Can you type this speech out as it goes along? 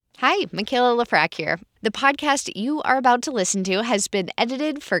Hi, Michaela Lafrac here. The podcast you are about to listen to has been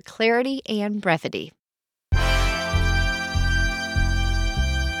edited for clarity and brevity.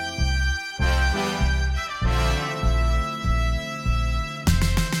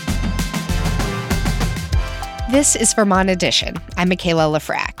 This is Vermont Edition. I'm Michaela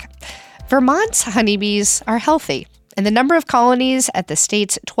Lafrac. Vermont's honeybees are healthy, and the number of colonies at the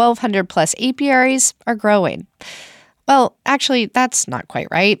state's 1,200-plus apiaries are growing. Well, actually, that's not quite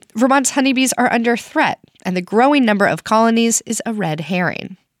right. Vermont's honeybees are under threat, and the growing number of colonies is a red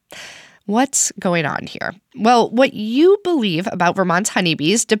herring. What's going on here? Well, what you believe about Vermont's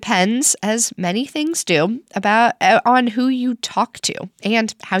honeybees depends, as many things do, on who you talk to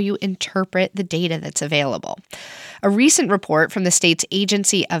and how you interpret the data that's available. A recent report from the state's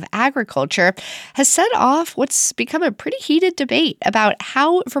Agency of Agriculture has set off what's become a pretty heated debate about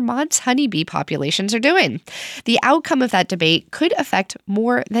how Vermont's honeybee populations are doing. The outcome of that debate could affect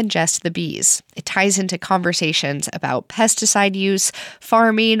more than just the bees. It ties into conversations about pesticide use,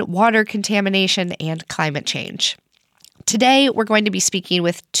 farming, water contamination, and climate change. Today, we're going to be speaking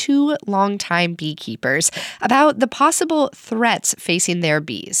with two longtime beekeepers about the possible threats facing their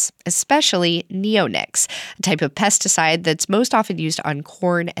bees, especially neonics, a type of pesticide that's most often used on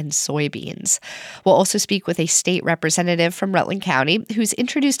corn and soybeans. We'll also speak with a state representative from Rutland County who's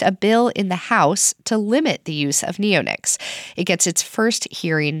introduced a bill in the House to limit the use of neonics. It gets its first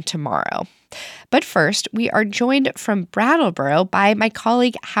hearing tomorrow. But first, we are joined from Brattleboro by my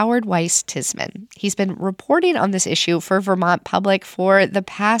colleague Howard Weiss-Tisman. He's been reporting on this issue for Vermont Public for the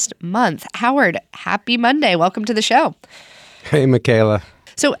past month. Howard, happy Monday. Welcome to the show. Hey, Michaela.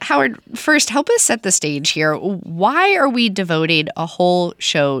 So, Howard, first, help us set the stage here. Why are we devoting a whole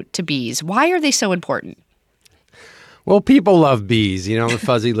show to bees? Why are they so important? Well, people love bees, the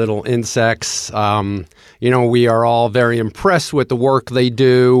fuzzy little insects. We are all very impressed with the work they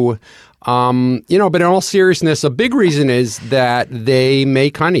do. But in all seriousness, a big reason is that they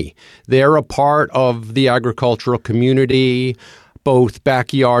make honey. They're a part of the agricultural community, both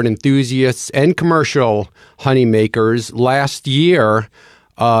backyard enthusiasts and commercial honey makers. Last year,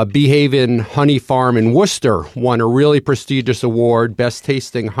 Beehaven Honey Farm in Worcester won a really prestigious award, Best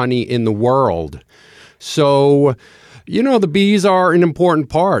Tasting Honey in the World. So, the bees are an important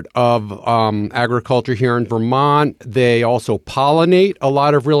part of agriculture here in Vermont. They also pollinate a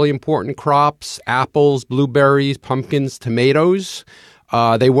lot of really important crops, apples, blueberries, pumpkins, tomatoes.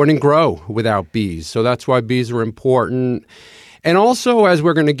 They wouldn't grow without bees. So that's why bees are important. And also, as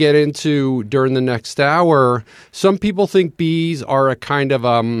we're going to get into during the next hour, some people think bees are a kind of,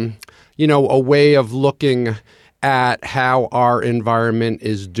 a way of looking at how our environment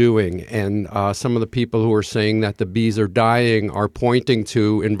is doing. And some of the people who are saying that the bees are dying are pointing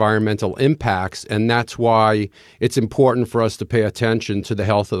to environmental impacts. And that's why it's important for us to pay attention to the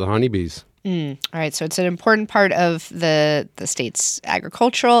health of the honeybees. All right. So it's an important part of the state's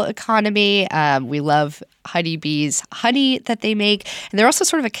agricultural economy. We love honeybees, honey that they make. And they're also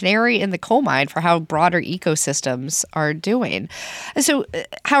sort of a canary in the coal mine for how broader ecosystems are doing. And so,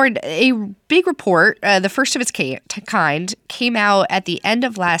 Howard, a big report, the first of its kind, came out at the end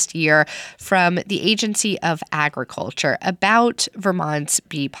of last year from the Agency of Agriculture about Vermont's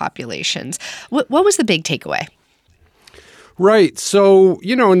bee populations. What was the big takeaway? Right. So,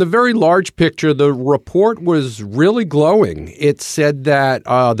 in the very large picture, the report was really glowing. It said that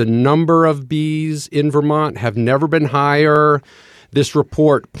the number of bees in Vermont have never been higher. This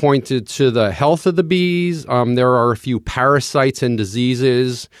report pointed to the health of the bees. There are a few parasites and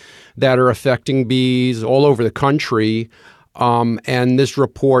diseases that are affecting bees all over the country. And this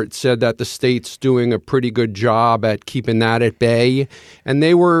report said that the state's doing a pretty good job at keeping that at bay. And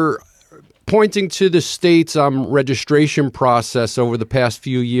they were pointing to the state's registration process over the past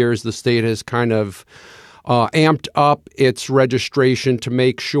few years. The state has kind of amped up its registration to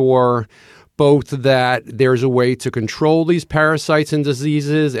make sure both that there's a way to control these parasites and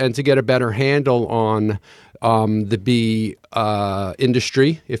diseases and to get a better handle on the bee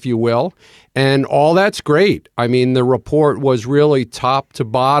industry, if you will. And all that's great. I mean, the report was really top to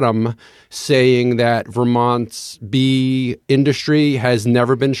bottom saying that Vermont's bee industry has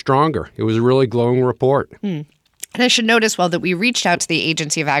never been stronger. It was a really glowing report. And I should note as well that we reached out to the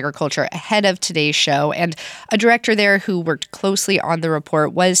Agency of Agriculture ahead of today's show, and a director there who worked closely on the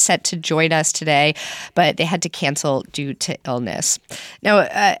report was set to join us today, but they had to cancel due to illness.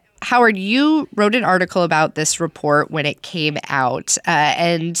 Now, Howard, you wrote an article about this report when it came out,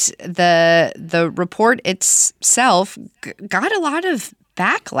 and the report itself got a lot of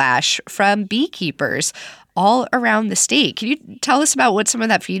backlash from beekeepers all around the state. Can you tell us about what some of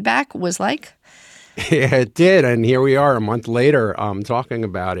that feedback was like? Yeah, it did. And here we are a month later talking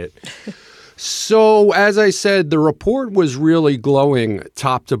about it. So, as I said, the report was really glowing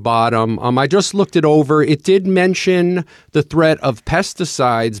top to bottom. I just looked it over. It did mention the threat of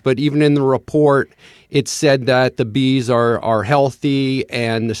pesticides, but even in the report, it said that the bees are healthy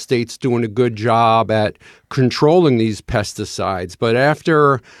and the state's doing a good job at controlling these pesticides. But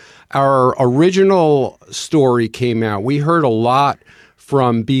after our original story came out, we heard a lot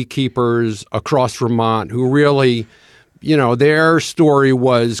from beekeepers across Vermont who really, their story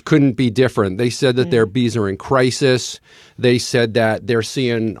couldn't be different. They said that their bees are in crisis. They said that they're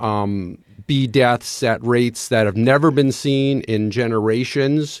seeing bee deaths at rates that have never been seen in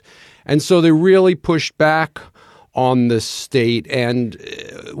generations. And so they really pushed back on the state. And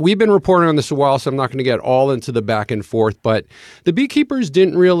we've been reporting on this a while, so I'm not going to get all into the back and forth. But the beekeepers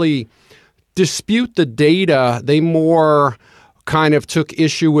didn't really dispute the data. They more kind of took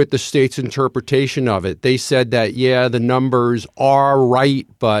issue with the state's interpretation of it. They said that, the numbers are right,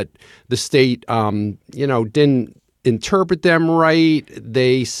 but the state, didn't interpret them right.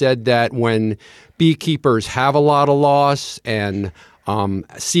 They said that when beekeepers have a lot of loss and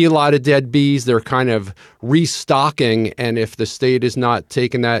see a lot of dead bees, they're kind of restocking. And if the state is not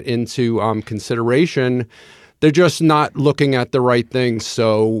taking that into consideration, they're just not looking at the right things.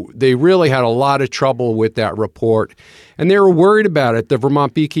 So they really had a lot of trouble with that report. And they were worried about it. The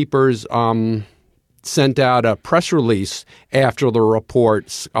Vermont beekeepers sent out a press release after the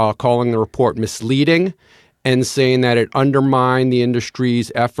reports, calling the report misleading and saying that it undermined the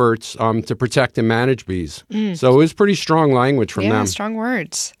industry's efforts to protect and manage bees. So it was pretty strong language from them. Yeah, strong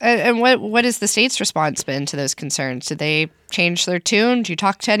words. And what has the state's response been to those concerns? Did they change their tune? Did you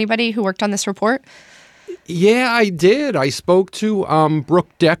talk to anybody who worked on this report? Yeah, I did. I spoke to Brooke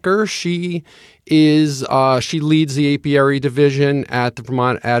Decker. She leads the apiary division at the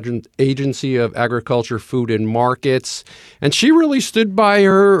Vermont Agency of Agriculture, Food and Markets, and she really stood by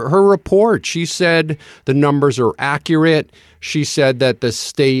her report. She said the numbers are accurate. She said that the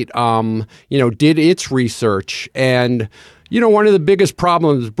state, did its research, and one of the biggest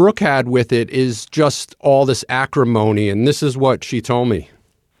problems Brooke had with it is just all this acrimony, and this is what she told me.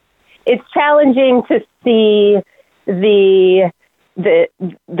 It's challenging to see the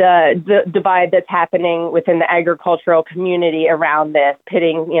divide that's happening within the agricultural community around this,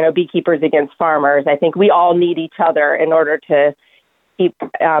 pitting, beekeepers against farmers. I think we all need each other in order to keep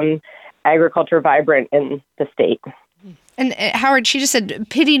agriculture vibrant in the state. And Howard, she just said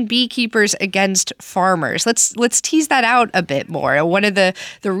pitting beekeepers against farmers. Let's tease that out a bit more. One of the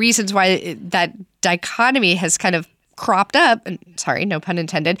reasons why that dichotomy has kind of cropped up, and sorry, no pun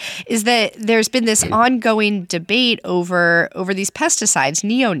intended, is that there's been this ongoing debate over these pesticides,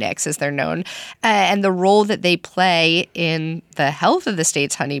 neonics as they're known, and the role that they play in the health of the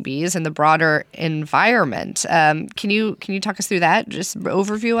state's honeybees and the broader environment. Can you talk us through that? Just an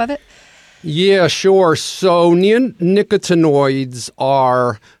overview of it? Yeah, sure. So neonicotinoids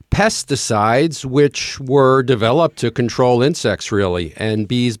are pesticides which were developed to control insects, really. And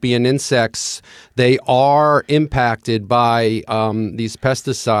bees being insects, they are impacted by these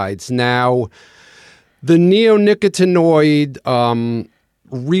pesticides. Now, the neonicotinoid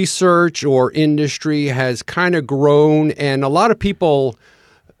research or industry has kind of grown, and a lot of people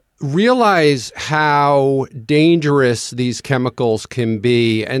realize how dangerous these chemicals can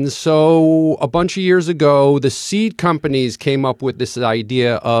be. And so a bunch of years ago, the seed companies came up with this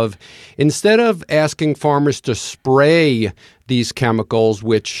idea of, instead of asking farmers to spray these chemicals,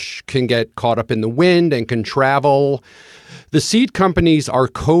 which can get caught up in the wind and can travel, the seed companies are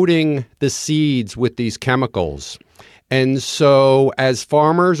coating the seeds with these chemicals. And so as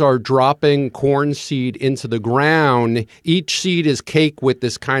farmers are dropping corn seed into the ground, each seed is caked with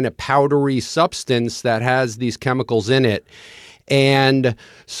this kind of powdery substance that has these chemicals in it. And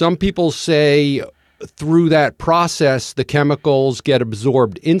some people say through that process, the chemicals get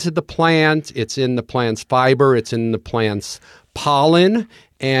absorbed into the plant. It's in the plant's fiber. It's in the plant's pollen.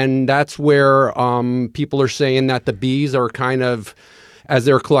 And that's where people are saying that the bees are kind of, as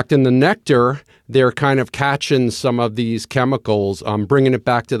they're collecting the nectar, they're kind of catching some of these chemicals, bringing it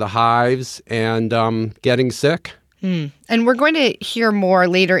back to the hives and getting sick. And we're going to hear more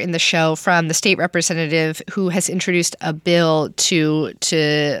later in the show from the state representative who has introduced a bill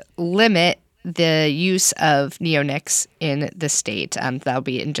to limit the use of neonics in the state. That'll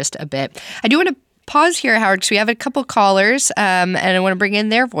be in just a bit. I do want to pause here, Howard, because we have a couple callers, and I want to bring in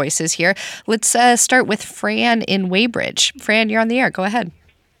their voices here. Let's start with Fran in Weybridge. Fran, you're on the air. Go ahead.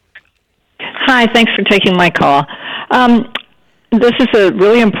 Hi, thanks for taking my call. This is a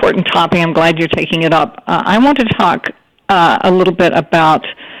really important topic. I'm glad you're taking it up. I want to talk a little bit about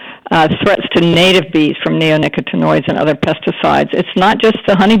threats to native bees from neonicotinoids and other pesticides. It's not just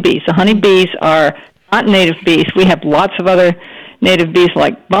the honeybees. The honeybees are not native bees. We have lots of other native bees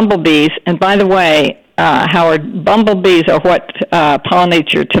like bumblebees. And by the way, Howard, bumblebees are what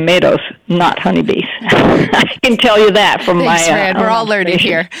pollinate your tomatoes, not honeybees. I can tell you that from Thanks, Fran. We're all learning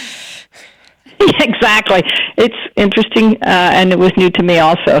here. Exactly. It's interesting, and it was new to me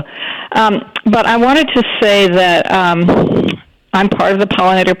also. But I wanted to say that I'm part of the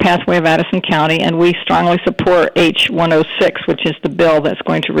pollinator pathway of Addison County, and we strongly support H106, which is the bill that's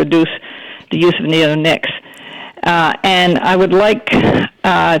going to reduce the use of neonics. And I would like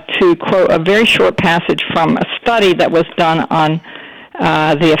to quote a very short passage from a study that was done on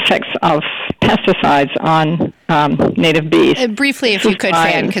the effects of pesticides on native bees. Briefly, if you could,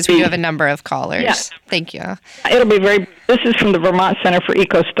 Fran, because we do have a number of callers. Yeah. Thank you. It'll be this is from the Vermont Center for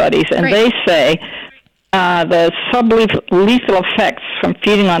Eco Studies, and Great. they say the sublethal effects from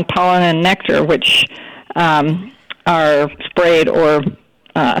feeding on pollen and nectar, which are sprayed or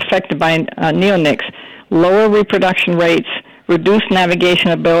affected by neonics, lower reproduction rates, reduced navigation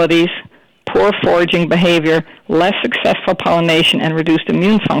abilities, poor foraging behavior, less successful pollination, and reduced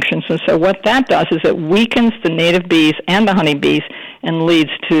immune functions. And so what that does is it weakens the native bees and the honeybees and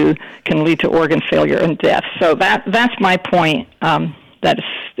can lead to organ failure and death. So that's my point.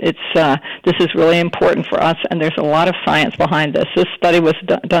 This is really important for us, and there's a lot of science behind this. This study was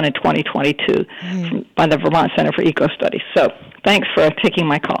done in 2022 by the Vermont Center for Eco Studies. So thanks for taking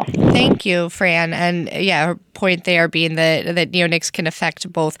my call. Thank you, Fran. And her point there being that neonics can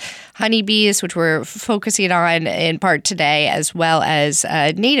affect both honeybees, which we're focusing on in part today, as well as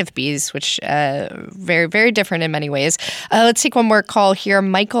native bees, which very, very different in many ways. Let's take one more call here.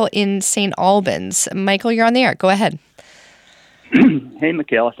 Michael in St. Albans. Michael, you're on the air. Go ahead. Hey,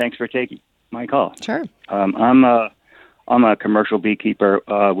 Michaela. Thanks for taking my call. Sure. I'm a commercial beekeeper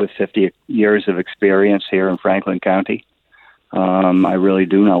with 50 years of experience here in Franklin County. I really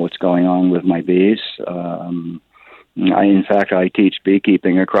do know what's going on with my bees. In fact, I teach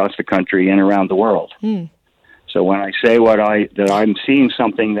beekeeping across the country and around the world. So when I say that I'm seeing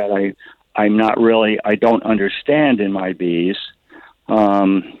something that I don't understand in my bees,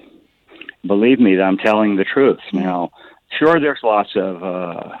 believe me, that I'm telling the truth. Now, sure, there's lots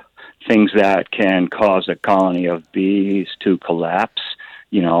of things that can cause a colony of bees to collapse,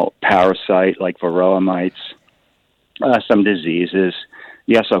 parasite like varroa mites, some diseases.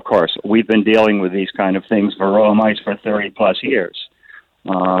 Yes, of course, we've been dealing with these kind of things, varroa mites, for 30-plus years.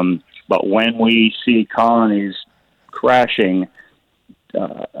 But when we see colonies crashing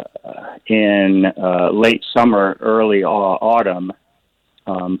in late summer, early autumn,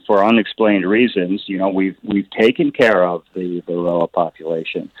 for unexplained reasons, we've taken care of the varroa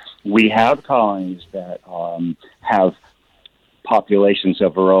population. We have colonies that have populations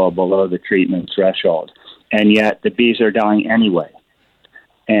of varroa below the treatment threshold, and yet the bees are dying anyway.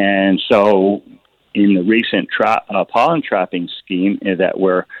 And so, in the recent pollen trapping scheme that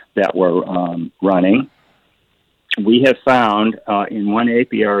we're running, we have found in one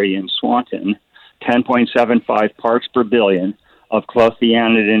apiary in Swanton 10.75 parts per billion of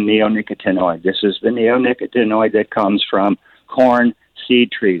clothianidin neonicotinoid. This is the neonicotinoid that comes from corn seed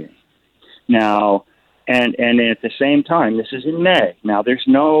treating. Now, and at the same time, this is in May. Now, there's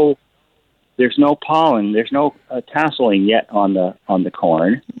no pollen, there's no tasseling yet on the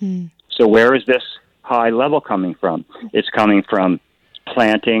corn. So where is this high level coming from? It's coming from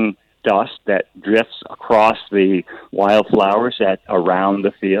planting dust that drifts across the wildflowers around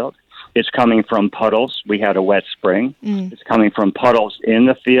the field. It's coming from puddles. We had a wet spring. It's coming from puddles in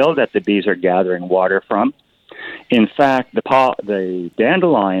the field that the bees are gathering water from. In fact, the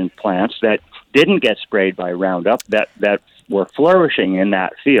dandelion plants that didn't get sprayed by Roundup, that were flourishing in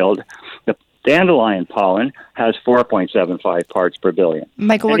that field, the dandelion pollen has 4.75 parts per billion.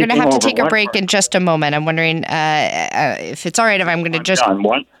 Michael, we're going to have to take a break in just a moment. I'm wondering if it's all right if I'm going to just...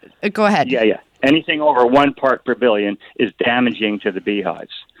 Go ahead. Yeah. Anything over 1 part per billion is damaging to the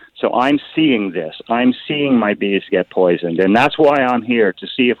beehives. So I'm seeing this. I'm seeing my bees get poisoned, and that's why I'm here, to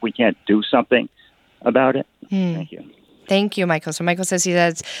see if we can't do something about it. Thank you. Thank you, Michael. So Michael says he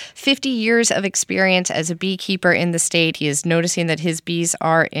has 50 years of experience as a beekeeper in the state. He is noticing that his bees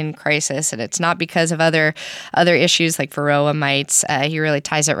are in crisis, and it's not because of other issues like varroa mites. He really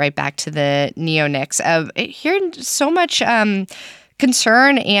ties it right back to the neonics. Hearing so much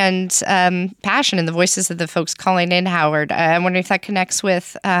concern and passion in the voices of the folks calling in, Howard. I'm wondering if that connects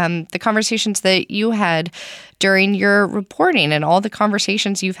with the conversations that you had during your reporting and all the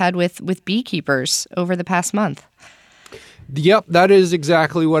conversations you've had with beekeepers over the past month. Yep, that is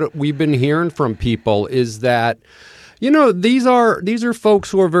exactly what we've been hearing from people, is that These are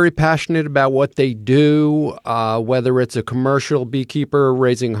folks who are very passionate about what they do, whether it's a commercial beekeeper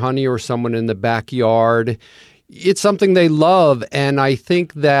raising honey or someone in the backyard. It's something they love, and I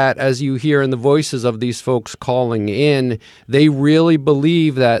think that as you hear in the voices of these folks calling in, they really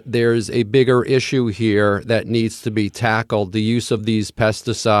believe that there's a bigger issue here that needs to be tackled, the use of these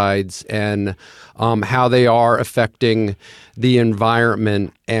pesticides and how they are affecting the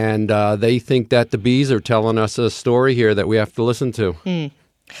environment. And they think that the bees are telling us a story here that we have to listen to.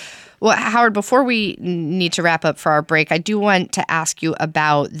 Well, Howard, before we need to wrap up for our break, I do want to ask you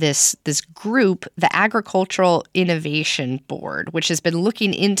about this group, the Agricultural Innovation Board, which has been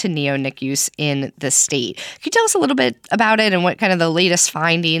looking into neonic use in the state. Could you tell us a little bit about it and what kind of the latest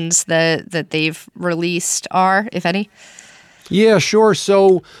findings that they've released are, if any? Yeah, sure.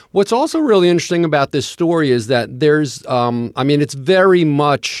 So what's also really interesting about this story is that there's, it's very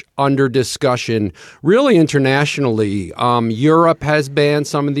much under discussion, really internationally. Europe has banned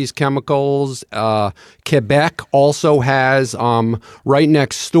some of these chemicals. Quebec also has. Right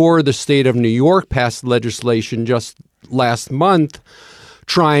next door, the state of New York passed legislation just last month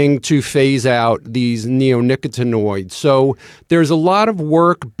trying to phase out these neonicotinoids. So there's a lot of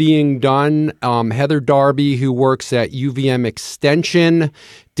work being done. Heather Darby, who works at UVM Extension,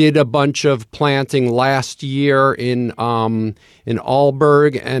 did a bunch of planting last year in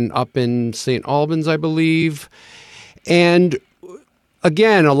Aalborg and up in St. Albans, I believe. And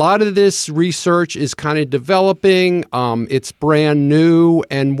again, a lot of this research is kind of developing. It's brand new.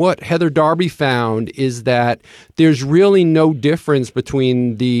 And what Heather Darby found is that there's really no difference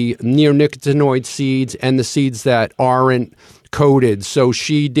between the neonicotinoid seeds and the seeds that aren't coated. So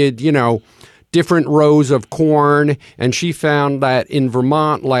she did, different rows of corn, and she found that in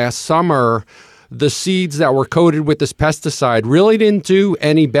Vermont last summer, the seeds that were coated with this pesticide really didn't do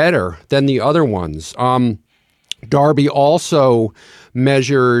any better than the other ones. Darby also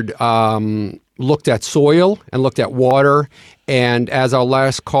measured, looked at soil and looked at water. And as our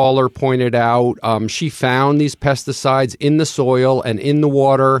last caller pointed out, she found these pesticides in the soil and in the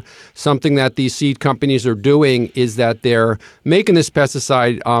water. Something that these seed companies are doing is that they're making this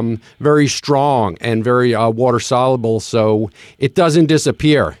pesticide very strong and very water soluble, so it doesn't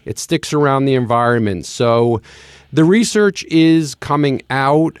disappear. It sticks around the environment. So the research is coming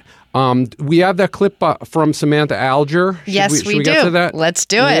out. We have that clip from Samantha Alger. Yes, we do. Get to that? Let's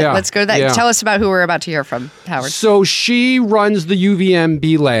do it. Yeah, Let's go to that. yeah. Tell us about who we're about to hear from, Howard. So she runs the UVM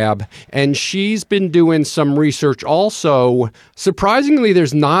Bee Lab, and she's been doing some research also. Surprisingly,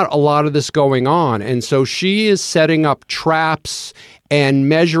 there's not a lot of this going on, and so she is setting up traps and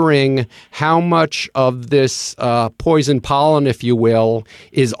measuring how much of this poison pollen, if you will,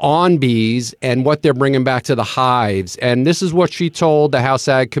 is on bees and what they're bringing back to the hives. And this is what she told the House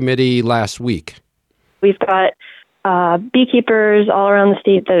Ag Committee last week. We've got beekeepers all around the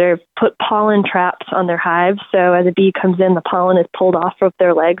state that have put pollen traps on their hives. So as a bee comes in, the pollen is pulled off of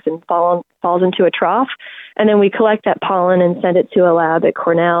their legs and falls into a trough. And then we collect that pollen and send it to a lab at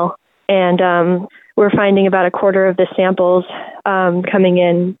Cornell. And we're finding about a quarter of the samples coming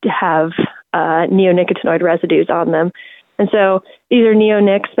in to have neonicotinoid residues on them. And so these are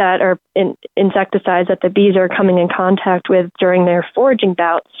neonics that are insecticides that the bees are coming in contact with during their foraging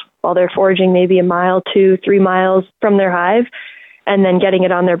bouts while they're foraging maybe 1 mile to 3 miles from their hive, and then getting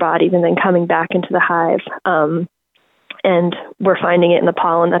it on their bodies and then coming back into the hive. And we're finding it in the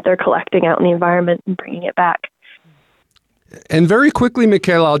pollen that they're collecting out in the environment and bringing it back. And very quickly,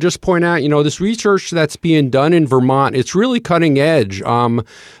 Michaela, I'll just point out, this research that's being done in Vermont, it's really cutting edge.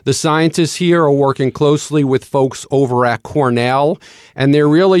 The scientists here are working closely with folks over at Cornell, and they're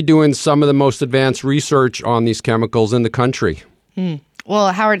really doing some of the most advanced research on these chemicals in the country.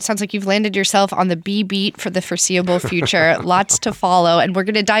 Well, Howard, it sounds like you've landed yourself on the bee beat for the foreseeable future. Lots to follow, and we're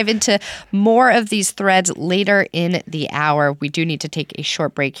going to dive into more of these threads later in the hour. We do need to take a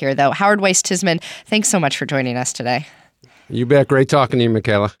short break here, though. Howard Weiss-Tisman, thanks so much for joining us today. You bet. Great talking to you,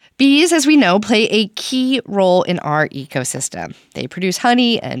 Michaela. Bees, as we know, play a key role in our ecosystem. They produce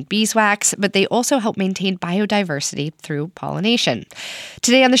honey and beeswax, but they also help maintain biodiversity through pollination.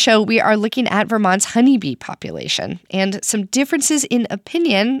 Today on the show, we are looking at Vermont's honeybee population and some differences in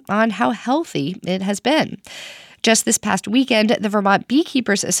opinion on how healthy it has been. Just this past weekend, the Vermont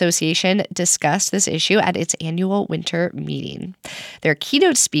Beekeepers Association discussed this issue at its annual winter meeting. Their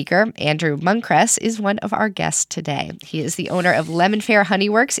keynote speaker, Andrew Monkress, is one of our guests today. He is the owner of Lemon Fair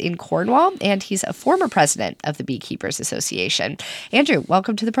Honeyworks in Cornwall, and he's a former president of the Beekeepers Association. Andrew,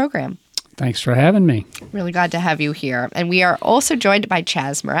 welcome to the program. Thanks for having me. Really glad to have you here. And we are also joined by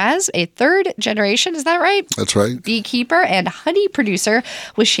Chaz Mraz, a third generation, is that right? That's right. Beekeeper and honey producer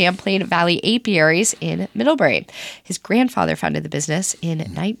with Champlain Valley Apiaries in Middlebury. His grandfather founded the business in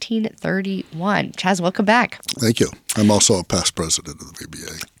 1931. Chaz, welcome back. Thank you. I'm also a past president of the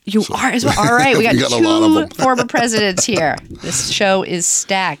VBA. You are as well. All right. We got, a lot of them. two former presidents here. This show is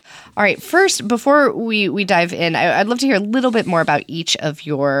stacked. All right. First, before we dive in, I'd love to hear a little bit more about each of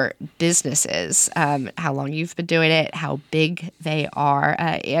your businesses, how long you've been doing it, how big they are.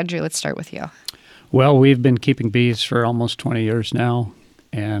 Andrew, let's start with you. Well, we've been keeping bees for almost 20 years now,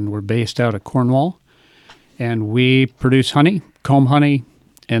 and we're based out of Cornwall. And we produce honey, comb honey,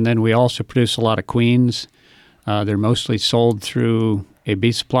 and then we also produce a lot of queens. They're mostly sold through a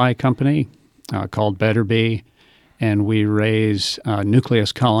bee supply company called Better Bee, and we raise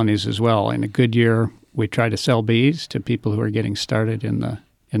nucleus colonies as well. In a good year, we try to sell bees to people who are getting started in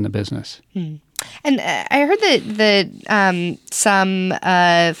the business. And I heard that some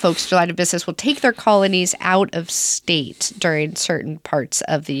folks in line of business will take their colonies out of state during certain parts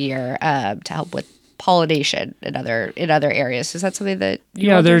of the year to help with pollination in other areas. Is that something that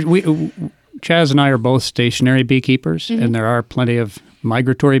you all do? Chaz and I are both stationary beekeepers, and there are plenty of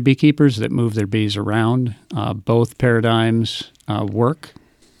migratory beekeepers that move their bees around. Both paradigms work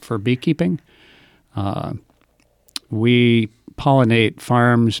for beekeeping. We pollinate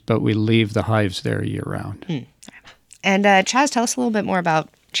farms, but we leave the hives there year-round. And Chaz, tell us a little bit more about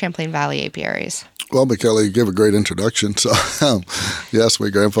Champlain Valley Apiaries. Well, Michaela, you gave a great introduction. So, yes, my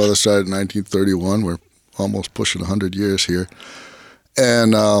grandfather started in 1931. We're almost pushing 100 years here.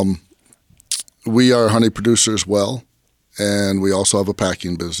 And we are honey producers as well. And we also have a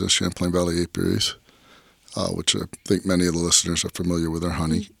packing business, Champlain Valley Apiaries, which I think many of the listeners are familiar with our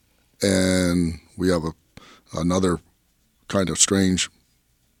honey. And we have another kind of strange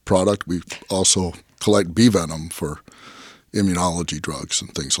product. We also collect bee venom for immunology drugs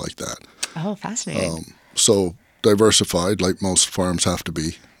and things like that. Oh, fascinating. So diversified, like most farms have to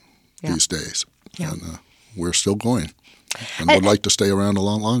be these days. Yeah. And we're still going and would like to stay around a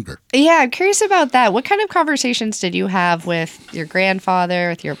lot longer. Yeah, I'm curious about that. What kind of conversations did you have with your grandfather,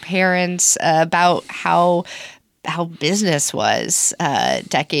 with your parents, about how business was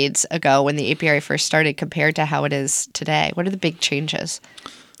decades ago when the apiary first started compared to how it is today? What are the big changes?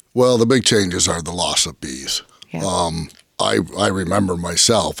 Well, the big changes are the loss of bees. Yeah. I remember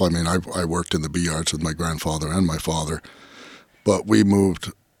myself. I mean, I worked in the bee yards with my grandfather and my father, but we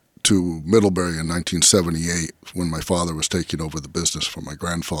moved to Middlebury in 1978 when my father was taking over the business from my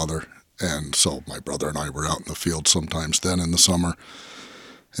grandfather. And so my brother and I were out in the field sometimes then in the summer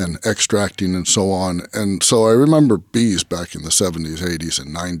and extracting and so on. And so I remember bees back in the 70s, 80s,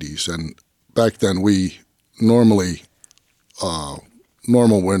 and 90s. And back then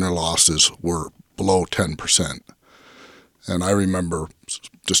normal winter losses were below 10%. And I remember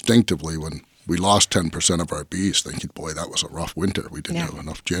distinctively when we lost 10% of our bees thinking, boy, that was a rough winter. We didn't have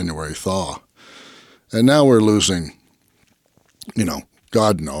enough January thaw. And now we're losing,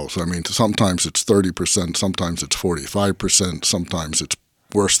 God knows. I mean, sometimes it's 30%, sometimes it's 45%, sometimes it's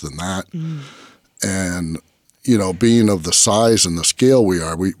worse than that. And, being of the size and the scale we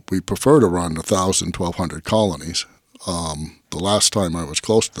are, we prefer to run 1,000, 1,200 colonies. The last time I was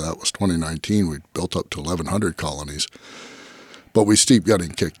close to that was 2019. We built up to 1,100 colonies. But we keep getting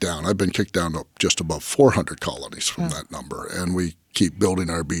kicked down. I've been kicked down to just above 400 colonies from that number. And we keep building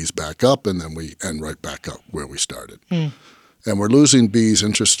our bees back up, and then we end right back up where we started. And we're losing bees,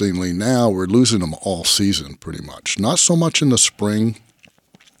 interestingly now, we're losing them all season pretty much. Not so much in the spring,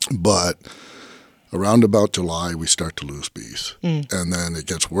 but around about July, we start to lose bees. And then it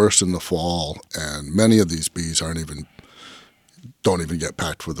gets worse in the fall, and many of these bees don't even get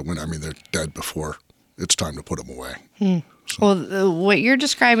packed for the winter. I mean, they're dead before it's time to put them away. Well, what you're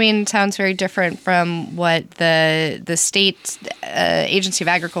describing sounds very different from what the state Agency of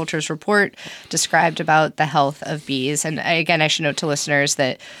Agriculture's report described about the health of bees. And again, I should note to listeners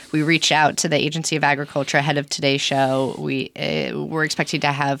that we reached out to the Agency of Agriculture ahead of today's show. We were expecting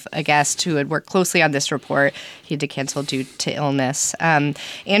to have a guest who had worked closely on this report. He had to cancel due to illness.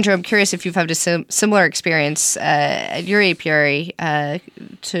 Andrew, I'm curious if you've had a similar experience at your apiary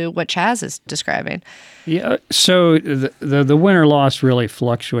to what Chaz is describing. Yeah, so the winter loss really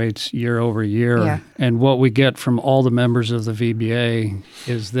fluctuates year over year, and what we get from all the members of the VBA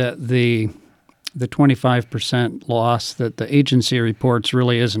is that the 25% loss that the agency reports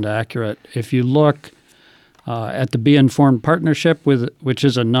really isn't accurate. If you look at the Bee Informed Partnership, which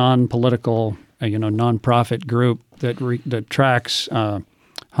is a non-political, nonprofit group that tracks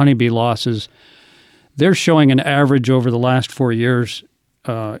honeybee losses, they're showing an average over the last 4 years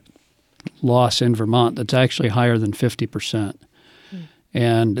loss in Vermont that's actually higher than 50%.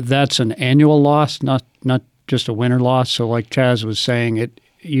 And that's an annual loss, not just a winter loss. So like Chaz was saying,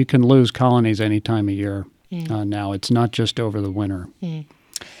 you can lose colonies any time of year now. It's not just over the winter.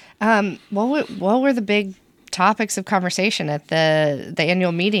 What were the big topics of conversation at the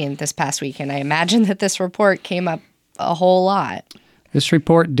annual meeting this past week? And I imagine that this report came up a whole lot. This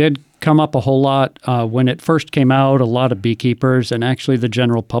report did come up a whole lot. When it first came out, a lot of beekeepers and actually the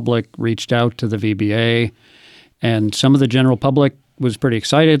general public reached out to the VBA. And some of the general public was pretty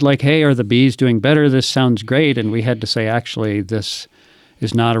excited, like, hey, are the bees doing better? This sounds great. And we had to say, actually, this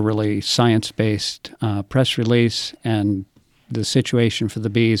is not a really science-based press release, and the situation for the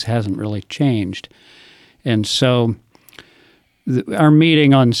bees hasn't really changed. And so our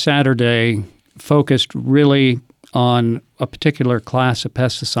meeting on Saturday focused really on a particular class of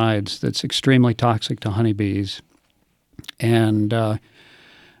pesticides that's extremely toxic to honeybees. And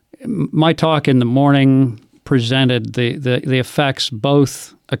my talk in the morning presented the effects,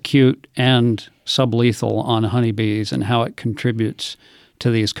 both acute and sublethal, on honeybees and how it contributes to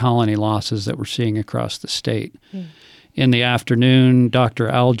these colony losses that we're seeing across the state. In the afternoon, Dr.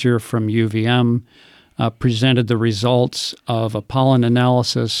 Alger from UVM presented the results of a pollen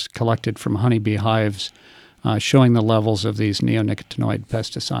analysis collected from honeybee hives showing the levels of these neonicotinoid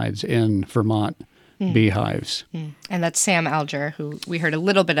pesticides in Vermont beehives. And that's Sam Alger, who we heard a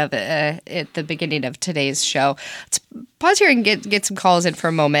little bit of at the beginning of today's show. Let's pause here and get some calls in for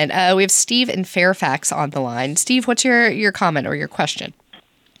a moment. We have Steve in Fairfax on the line. Steve, what's your comment or your question?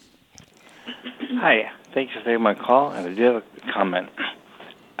 Hi, thanks for taking my call, and I do have a comment.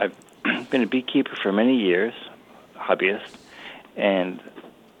 I've been a beekeeper for many years, hobbyist, and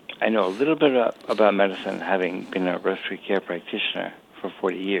I know a little bit about medicine, having been a respiratory care practitioner for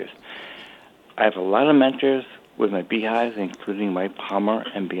 40 years. I have a lot of mentors with my beehives, including my Palmer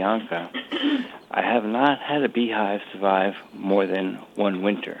and Bianca. I have not had a beehive survive more than one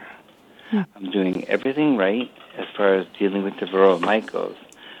winter. I'm doing everything right as far as dealing with the varroa mite goes.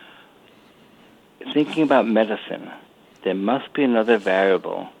 Thinking about medicine, there must be another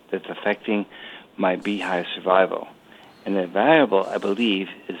variable that's affecting my beehive survival. And the variable, I believe,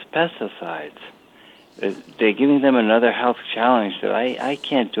 is pesticides. They're giving them another health challenge that I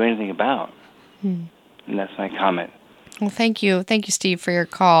can't do anything about. And that's my comment. Well, thank you. Thank you, Steve, for your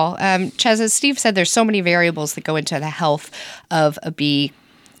call. Chaz, as Steve said, there's so many variables that go into the health of a bee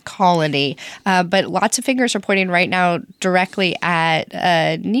colony, but lots of fingers are pointing right now directly at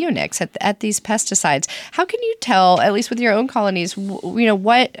neonics, at these pesticides. How can you tell, at least with your own colonies,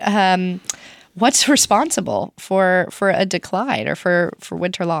 what's responsible for a decline or for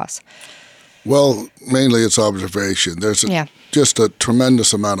winter loss? Well, mainly it's observation. There's just a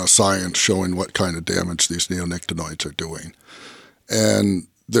tremendous amount of science showing what kind of damage these neonicotinoids are doing. And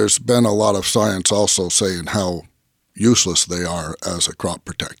there's been a lot of science also saying how useless they are as a crop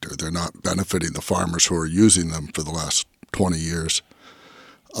protector. They're not benefiting the farmers who are using them for the last 20 years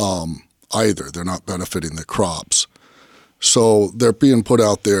either. They're not benefiting the crops. So they're being put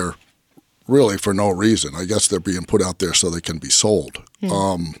out there really for no reason. I guess they're being put out there so they can be sold.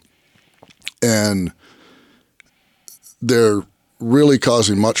 And they're really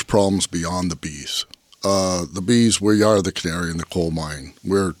causing much problems beyond the bees. The bees, we are the canary in the coal mine.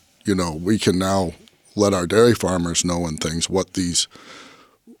 We can now let our dairy farmers know and things what these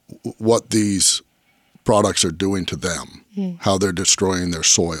products are doing to them, how they're destroying their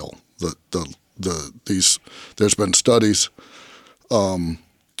soil. There's been studies on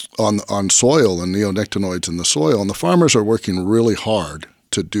soil and neonicotinoids in the soil, and the farmers are working really hard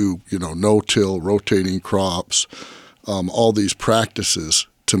to do no-till, rotating crops, all these practices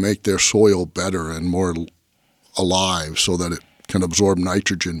to make their soil better and more alive so that it can absorb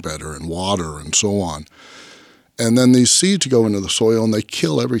nitrogen better and water and so on. And then these seeds go into the soil and they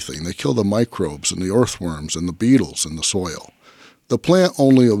kill everything. They kill the microbes and the earthworms and the beetles in the soil. The plant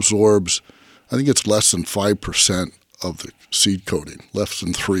only absorbs, I think it's less than 5% of the seed coating, less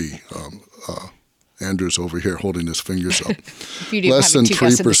than 3%. Andrew's over here holding his fingers up. Less than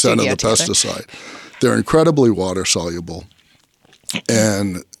 3% of the pesticide. They're incredibly water soluble.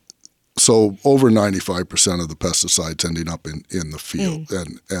 And so over 95% of the pesticides ending up in the field,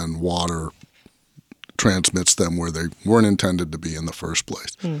 and water transmits them where they weren't intended to be in the first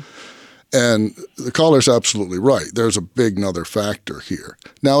place. And the caller's absolutely right. There's a big another factor here.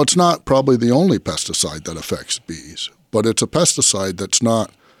 Now, it's not probably the only pesticide that affects bees, but it's a pesticide that's not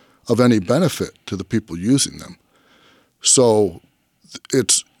of any benefit to the people using them. So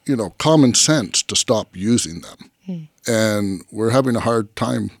it's, common sense to stop using them. And we're having a hard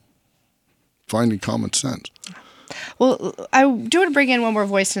time finding common sense. Well, I do want to bring in one more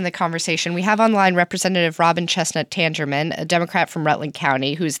voice in the conversation. We have online Representative Robin Chestnut Tangerman, a Democrat from Rutland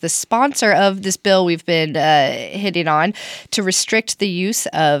County, who's the sponsor of this bill we've been hitting on to restrict the use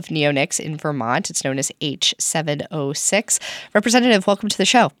of neonics in Vermont. It's known as H706. Representative, welcome to the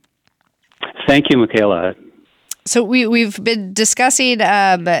show. Thank you, Michaela. So we've been discussing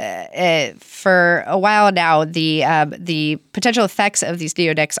for a while now the potential effects of these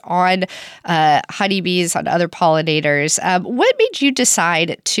neonics on honeybees, on other pollinators. What made you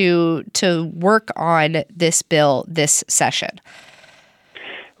decide to work on this bill this session?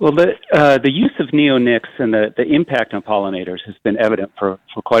 Well, the use of neonics and the impact on pollinators has been evident for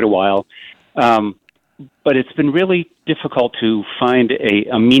quite a while, but it's been really difficult to find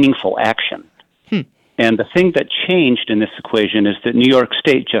a meaningful action. And the thing that changed in this equation is that New York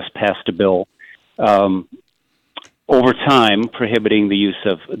State just passed a bill over time prohibiting the use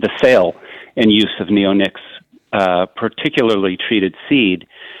of the sale and use of neonics, particularly treated seed.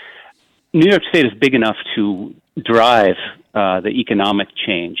 New York State is big enough to drive the economic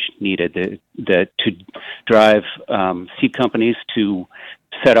change needed to drive seed companies to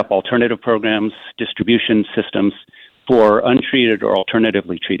set up alternative programs, distribution systems for untreated or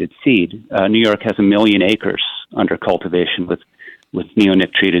alternatively treated seed. New York has 1 million acres under cultivation with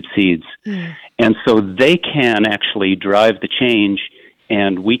neonic-treated seeds. And so they can actually drive the change,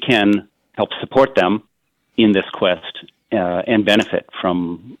 and we can help support them in this quest and benefit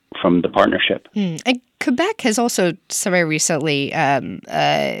from the partnership. And Quebec has also somewhere recently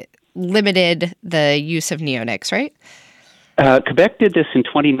limited the use of neonics, right? Quebec did this in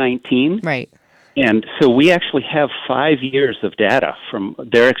 2019. Right. And so we actually have 5 years of data from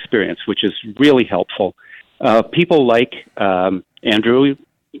their experience, which is really helpful. People like Andrew,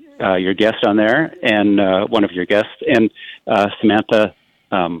 your guest on there, and one of your guests, and Samantha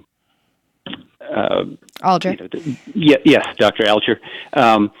Alger. Yes, Dr. Alger,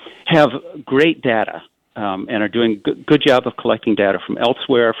 have great data and are doing a good job of collecting data from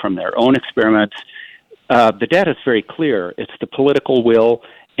elsewhere, from their own experiments. The data is very clear. It's the political will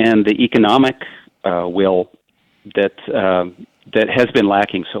and the economic will that has been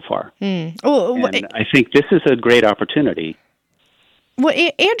lacking so far. And I think this is a great opportunity. Well,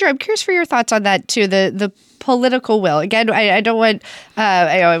 Andrew, I'm curious for your thoughts on that too. The political will. Again, I don't want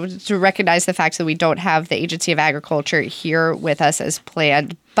to recognize the fact that we don't have the Agency of Agriculture here with us as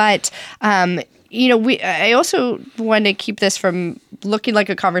planned, but I also want to keep this from looking like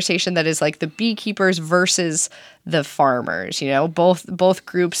a conversation that is like the beekeepers versus the farmers. Both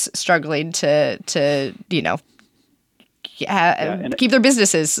groups struggling to keep their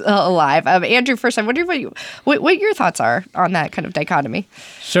businesses alive. Andrew, first, I'm wondering what your thoughts are on that kind of dichotomy.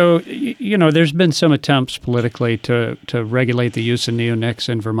 So, there's been some attempts politically to regulate the use of neonics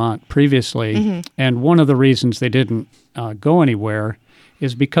in Vermont previously, and one of the reasons they didn't go anywhere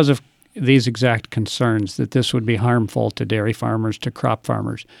is because of these exact concerns that this would be harmful to dairy farmers, to crop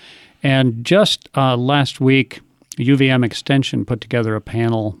farmers. And just last week, UVM Extension put together a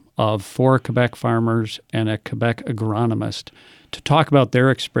panel of 4 Quebec farmers and a Quebec agronomist to talk about their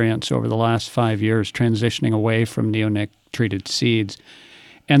experience over the last 5 years transitioning away from neonic-treated seeds.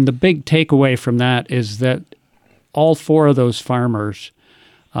 And the big takeaway from that is that all 4 of those farmers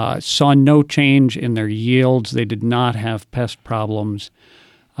saw no change in their yields. They did not have pest problems.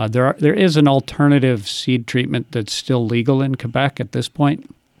 There is an alternative seed treatment that's still legal in Quebec at this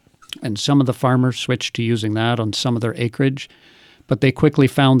point, and some of the farmers switched to using that on some of their acreage, but they quickly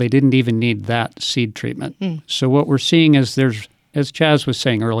found they didn't even need that seed treatment. So what we're seeing is there's, as Chaz was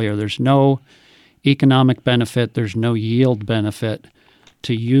saying earlier, there's no economic benefit, there's no yield benefit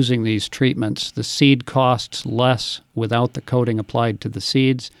to using these treatments. The seed costs less without the coating applied to the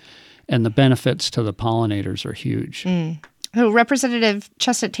seeds, and the benefits to the pollinators are huge. Representative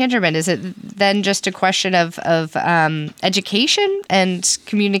Chestnut Tangerman, is it then just a question of education and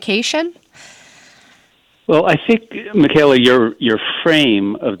communication? Well, I think, Michaela, your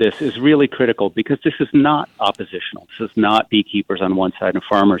frame of this is really critical because this is not oppositional. This is not beekeepers on one side and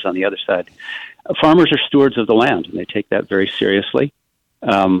farmers on the other side. Farmers are stewards of the land, and they take that very seriously,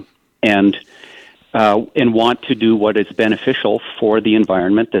 and want to do what is beneficial for the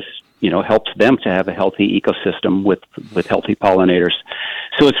environment. This helps them to have a healthy ecosystem with healthy pollinators.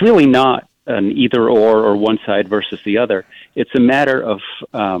 So it's really not an either or one side versus the other. It's a matter of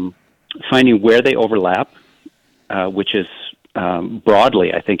finding where they overlap, which is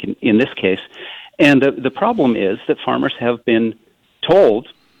broadly, I think, in this case. And the problem is that farmers have been told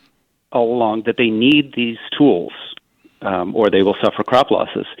all along that they need these tools or they will suffer crop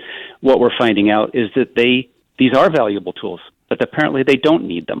losses. What we're finding out is that these are valuable tools, but apparently they don't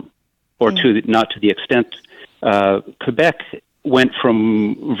need them, or not to the extent Quebec went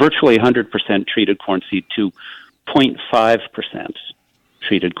from virtually 100% treated corn seed to 0.5%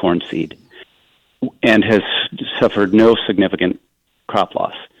 treated corn seed and has suffered no significant crop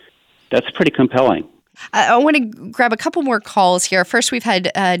loss. That's pretty compelling. I want to grab a couple more calls here. First, we've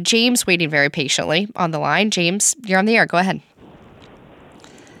had James waiting very patiently on the line. James, you're on the air. Go ahead.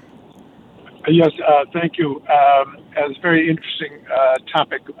 Yes, thank you. It's a very interesting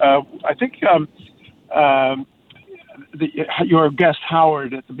topic. I think your guest,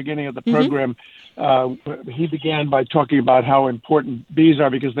 Howard, at the beginning of the program, he began by talking about how important bees are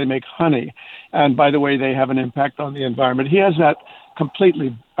because they make honey. And by the way, they have an impact on the environment. He has that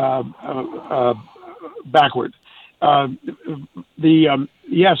completely backward.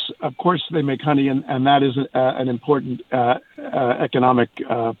 Yes, of course they make honey, and that is an important economic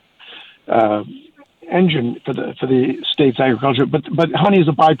engine for the state's agriculture. But honey is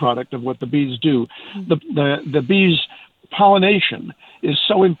a byproduct of what the bees do. The bees' pollination is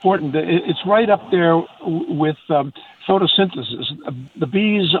so important. It's right up there with photosynthesis. The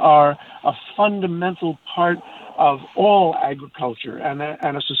bees are a fundamental part of all agriculture, and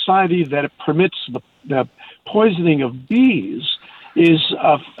a society that permits the poisoning of bees is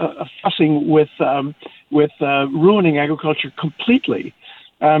fussing with ruining agriculture completely.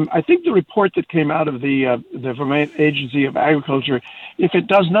 I think the report that came out of the Vermont Agency of Agriculture, if it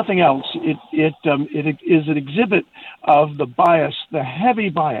does nothing else, it is an exhibit of the bias, the heavy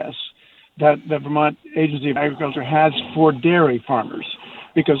bias that the Vermont Agency of Agriculture has for dairy farmers,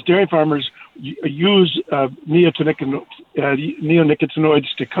 because dairy farmers use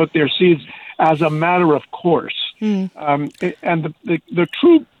neonicotinoids to coat their seeds as a matter of course. And the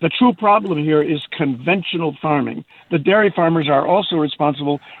true problem here is conventional farming. The dairy farmers are also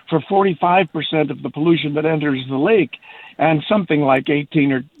responsible for 45% of the pollution that enters the lake, and something like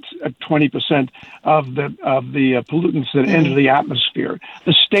 18 or 20% of the pollutants that enter the atmosphere.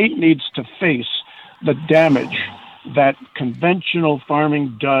 The state needs to face the damage that conventional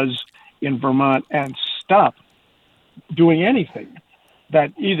farming does in Vermont and stop doing anything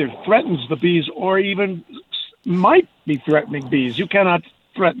that either threatens the bees or even might be threatening bees. You cannot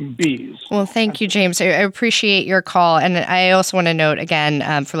threaten bees. Well, thank you, James. I appreciate your call. And I also want to note,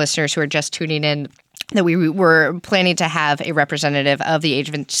 again, for listeners who are just tuning in, that we were planning to have a representative of the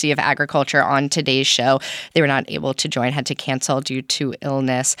Agency of Agriculture on today's show. They were not able to join, had to cancel due to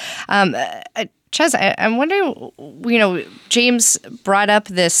illness. Ches, I'm wondering, James brought up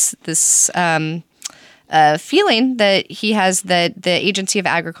this feeling that he has that the Agency of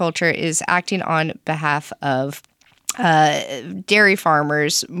Agriculture is acting on behalf of dairy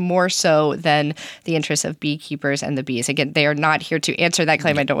farmers more so than the interests of beekeepers and the bees. Again, they are not here to answer that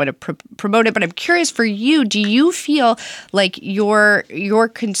claim. I don't want to promote it, but I'm curious for you, do you feel like your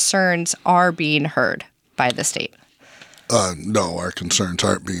concerns are being heard by the state? No, our concerns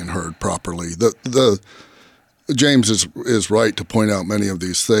aren't being heard properly. The James is right to point out many of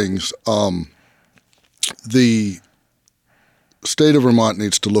these things. The state of Vermont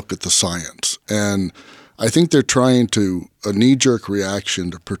needs to look at the science, and I think they're trying to a knee-jerk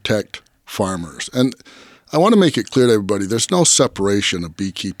reaction to protect farmers. And I want to make it clear to everybody, there's no separation of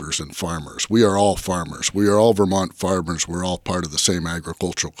beekeepers and farmers. We are all farmers. We are all Vermont farmers. We're all part of the same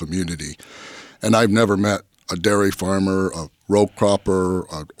agricultural community. And I've never met a dairy farmer, a row cropper,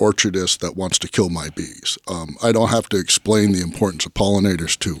 an orchardist that wants to kill my bees. I don't have to explain the importance of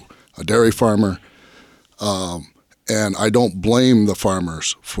pollinators to a dairy farmer. And I don't blame the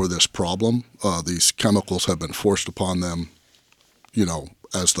farmers for this problem. These chemicals have been forced upon them,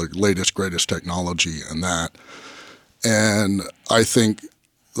 as the latest, greatest technology and that. And I think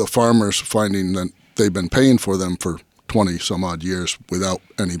the farmers finding that they've been paying for them for 20 some odd years without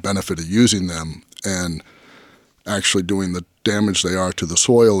any benefit of using them and actually doing the damage they are to the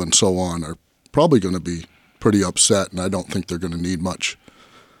soil and so on are probably going to be pretty upset, and I don't think they're going to need much.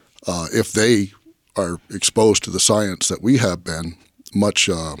 If they are exposed to the science that we have been, much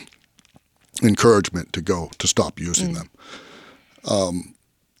encouragement to stop using them.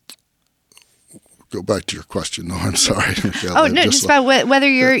 Go back to your question. No, I'm sorry. Oh, no, just about whether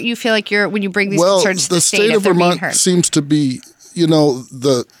you feel like when you bring these concerns to the state of Vermont seems to be,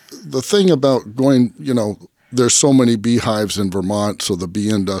 the thing about going, there's so many beehives in Vermont, so the bee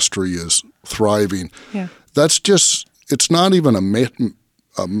industry is thriving. Yeah. That's just, it's not even a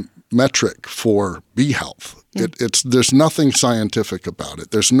metric for bee health. There's nothing scientific about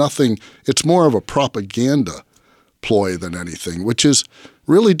it. There's nothing, it's more of a propaganda ploy than anything, which is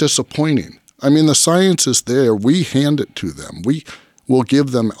really disappointing. I mean, the science is there. We hand it to them. We will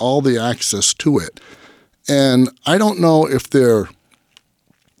give them all the access to it. And I don't know if they're,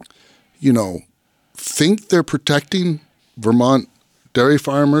 think they're protecting Vermont dairy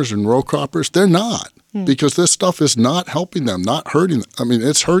farmers and row croppers. They're not, because this stuff is not helping them, not hurting them. I mean,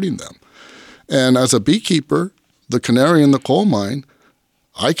 it's hurting them. And as a beekeeper, the canary in the coal mine,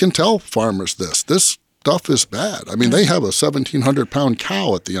 I can tell farmers this. This stuff is bad. I mean, they have a 1,700-pound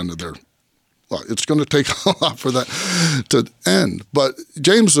cow at the end of their. Well, it's going to take a lot for that to end. But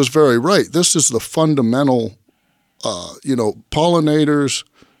James is very right. This is the fundamental, pollinators,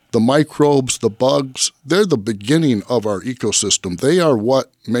 the microbes, the bugs. They're the beginning of our ecosystem. They are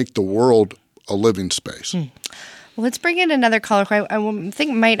what make the world a living space. Well, let's bring in another caller who I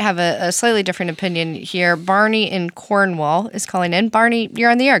think might have a slightly different opinion here. Barney in Cornwall is calling in. Barney, you're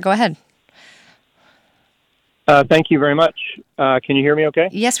on the air. Go ahead. Thank you very much. Can you hear me okay?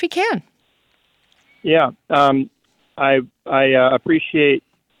 Yes, we can. Yeah. I appreciate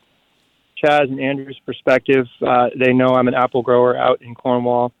Chaz and Andrew's perspective. They know I'm an apple grower out in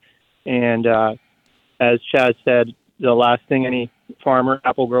Cornwall. And as Chaz said, the last thing any farmer,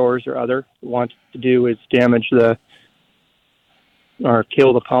 apple growers or other, wants to do is damage or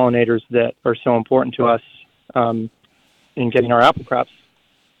kill the pollinators that are so important to us in getting our apple crops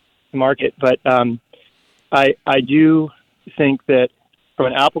to market. But I do think that from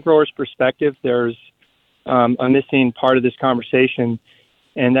an apple grower's perspective, there's a missing part of this conversation,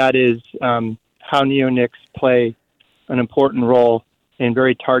 and that is how neonics play an important role in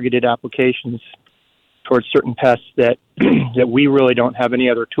very targeted applications towards certain pests that that we really don't have any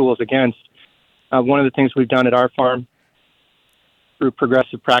other tools against. One of the things we've done at our farm through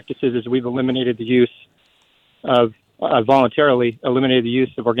progressive practices is we've eliminated the use of, voluntarily eliminated the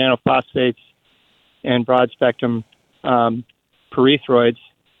use of organophosphates and broad-spectrum pyrethroids,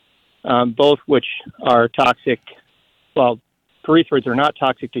 both which are toxic. Well, pyrethroids are not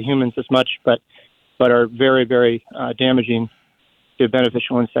toxic to humans as much, but are very, very damaging to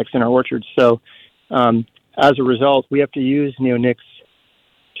beneficial insects in our orchards. So as a result, we have to use neonics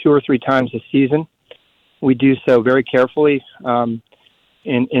 2 or 3 times a season. We do so very carefully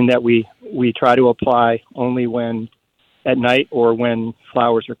in that we try to apply only when at night or when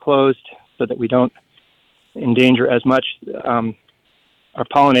flowers are closed, so that we don't endanger as much our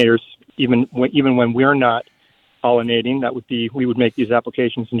pollinators, even when we're not pollinating. We would make these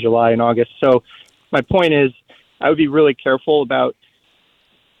applications in July and August. So my point is, I would be really careful about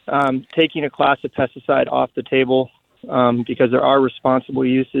taking a class of pesticide off the table because there are responsible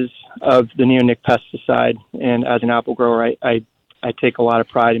uses of the neonic pesticide. And as an apple grower, I take a lot of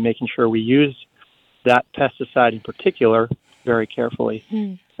pride in making sure we use that pesticide in particular very carefully.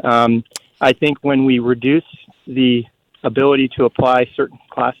 I think when we reduce the ability to apply certain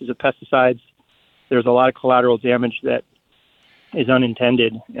classes of pesticides, there's a lot of collateral damage that is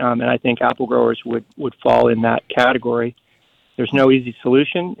unintended, and I think apple growers would fall in that category. There's no easy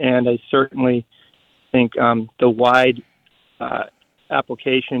solution, and I certainly think the wide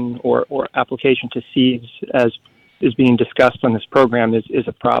application or application to seeds, as is being discussed on this program, is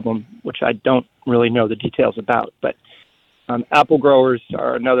a problem, which I don't really know the details about. But apple growers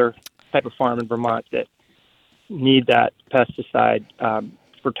are another type of farm in Vermont that need that pesticide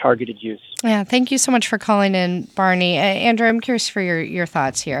for targeted use. Yeah, thank you so much for calling in, Barney. Andrew, I'm curious for your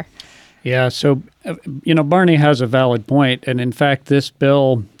thoughts here. Yeah, so, Barney has a valid point. And in fact, this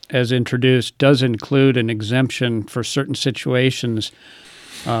bill, as introduced, does include an exemption for certain situations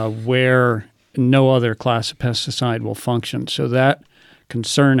where no other class of pesticide will function. So that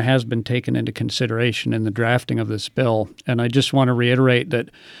concern has been taken into consideration in the drafting of this bill. And I just want to reiterate that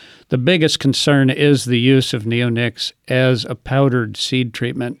the biggest concern is the use of neonics as a powdered seed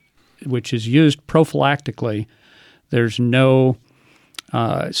treatment, which is used prophylactically. There's no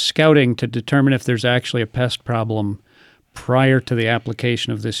scouting to determine if there's actually a pest problem prior to the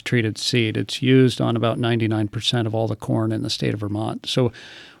application of this treated seed. It's used on about 99% of all the corn in the state of Vermont. So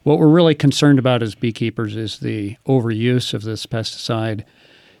what we're really concerned about as beekeepers is the overuse of this pesticide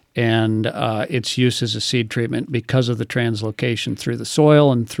and its use as a seed treatment because of the translocation through the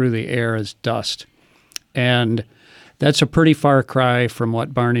soil and through the air as dust. And that's a pretty far cry from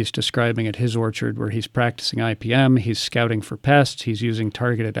what Barney's describing at his orchard, where he's practicing IPM, he's scouting for pests, he's using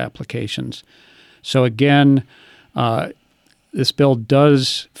targeted applications. So again, this bill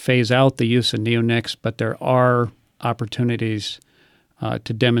does phase out the use of neonics, but there are opportunities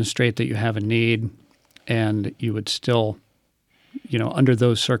to demonstrate that you have a need, and you would still, under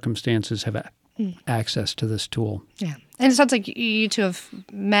those circumstances, have access to this tool. Yeah. And it sounds like you two have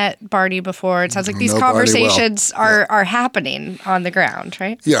met Barney before. It sounds like these conversations are happening on the ground,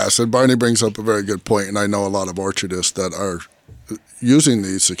 right? Yes, and Barney brings up a very good point, and I know a lot of orchardists that are using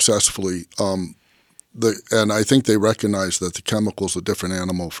these successfully. and I think they recognize that the chemical's a different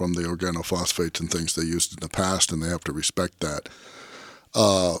animal from the organophosphates and things they used in the past, and they have to respect that.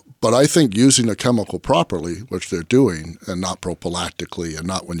 But I think using a chemical properly, which they're doing, and not prophylactically and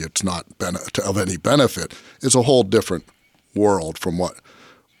not when it's not of any benefit, is a whole different world from what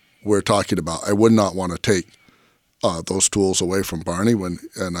we're talking about. I would not want to take those tools away from Barney,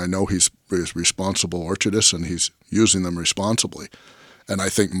 and I know he's responsible orchardist and he's using them responsibly. And I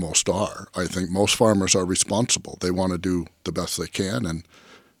think most are. I think most farmers are responsible. They want to do the best they can,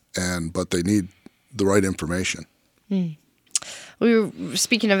 but they need the right information.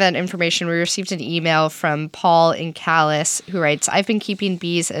 Speaking of that information, we received an email from Paul in Calais who writes, I've been keeping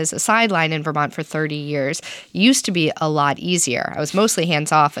bees as a sideline in Vermont for 30 years. Used to be a lot easier. I was mostly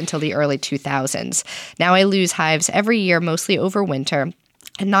hands-off until the early 2000s. Now I lose hives every year, mostly over winter.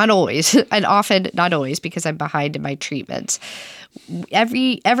 And not always, and often not always, because I'm behind in my treatments.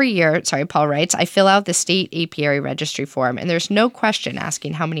 Every year, Paul writes, I fill out the state apiary registry form, and there's no question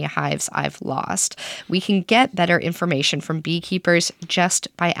asking how many hives I've lost. We can get better information from beekeepers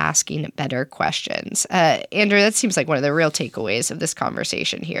just by asking better questions. Andrew, that seems like one of the real takeaways of this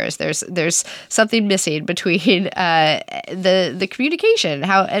conversation here is there's something missing between the communication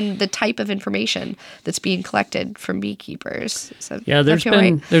and the type of information that's being collected from beekeepers. So, yeah,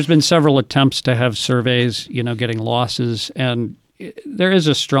 there's been several attempts to have surveys, getting losses, and there is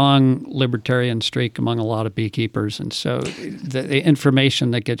a strong libertarian streak among a lot of beekeepers, and so the information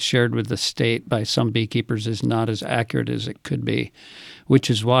that gets shared with the state by some beekeepers is not as accurate as it could be,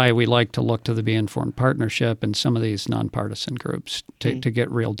 which is why we like to look to the Bee Informed Partnership and some of these nonpartisan groups to get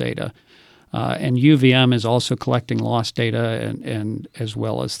real data. And UVM is also collecting loss data and as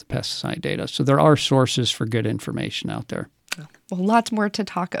well as the pesticide data. So there are sources for good information out there. Well, lots more to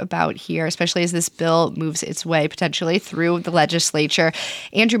talk about here, especially as this bill moves its way potentially through the legislature.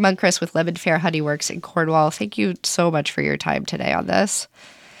 Andrew Muncrist with Lemon Fair Honeyworks in Cornwall, thank you so much for your time today on this.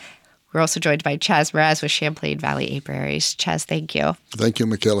 We're also joined by Chaz Mraz with Champlain Valley Apiaries. Chaz, thank you. Thank you,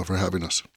 Michaela, for having us.